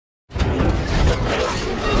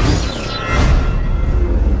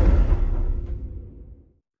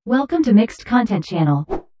Welcome to Mixed Content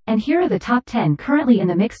Channel. And here are the top 10 currently in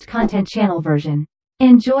the Mixed Content Channel version.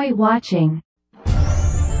 Enjoy watching.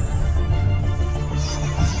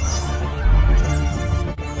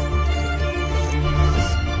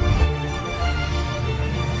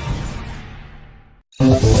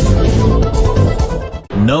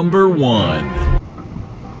 Number 1.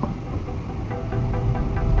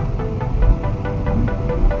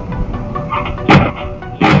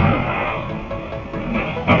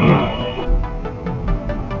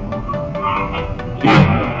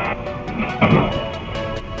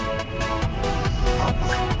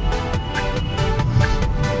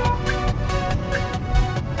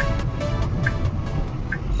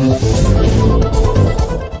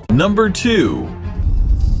 Number 2.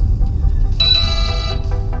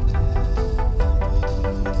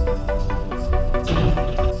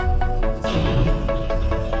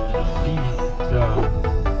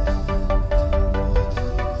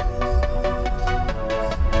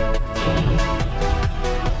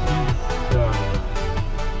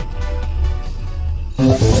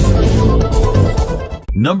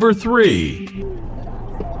 Number 3.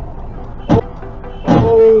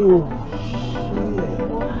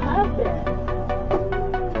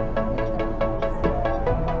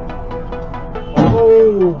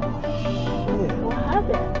 What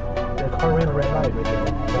happened? The car ran a red light right there.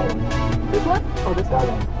 This one? Oh, this one.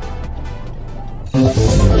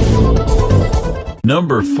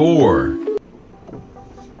 Number 4.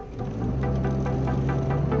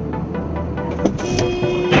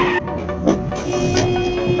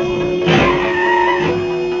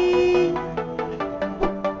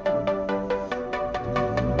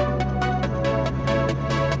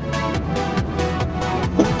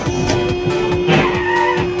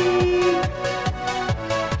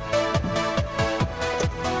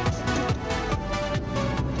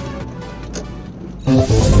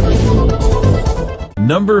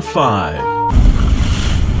 Number 5.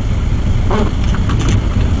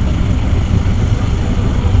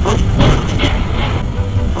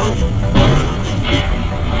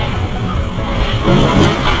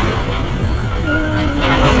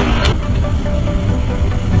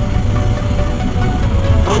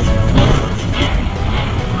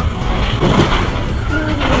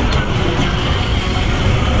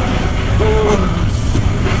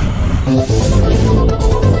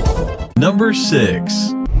 Number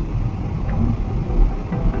 6.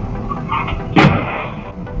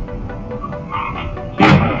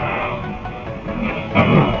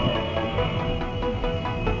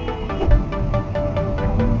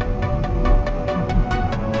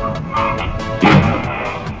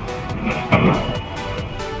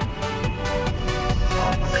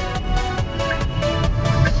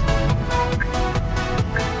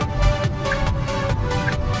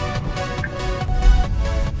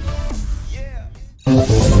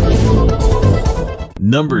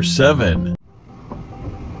 Number 7.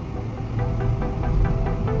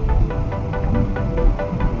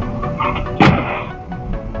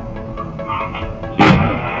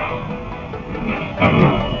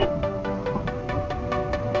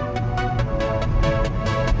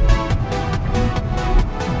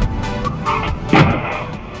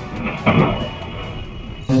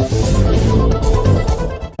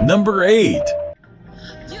 Number 8.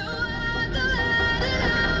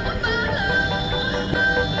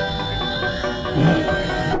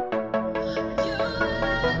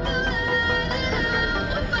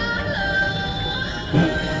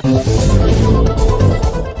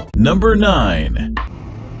 Number 9.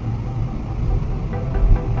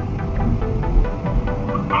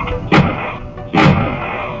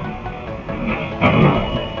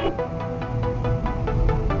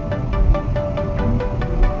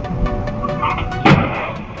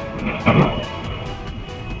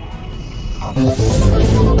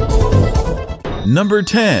 Number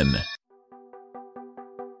 10.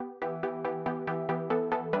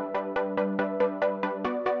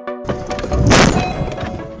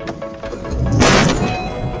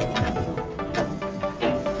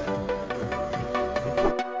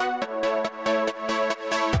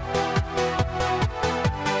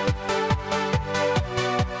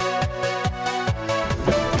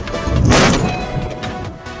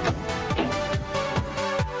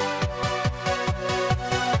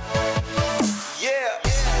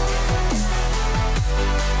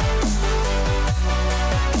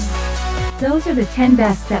 Those are the 10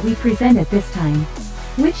 best that we present at this time.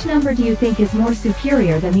 Which number do you think is more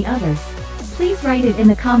superior than the others? Please write it in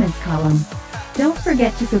the comments column. Don't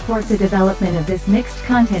forget to support the development of this Mixed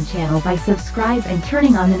Content channel by subscribe and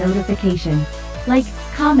turning on the notification. Like,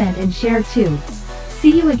 comment and share too.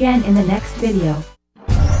 See you again in the next video.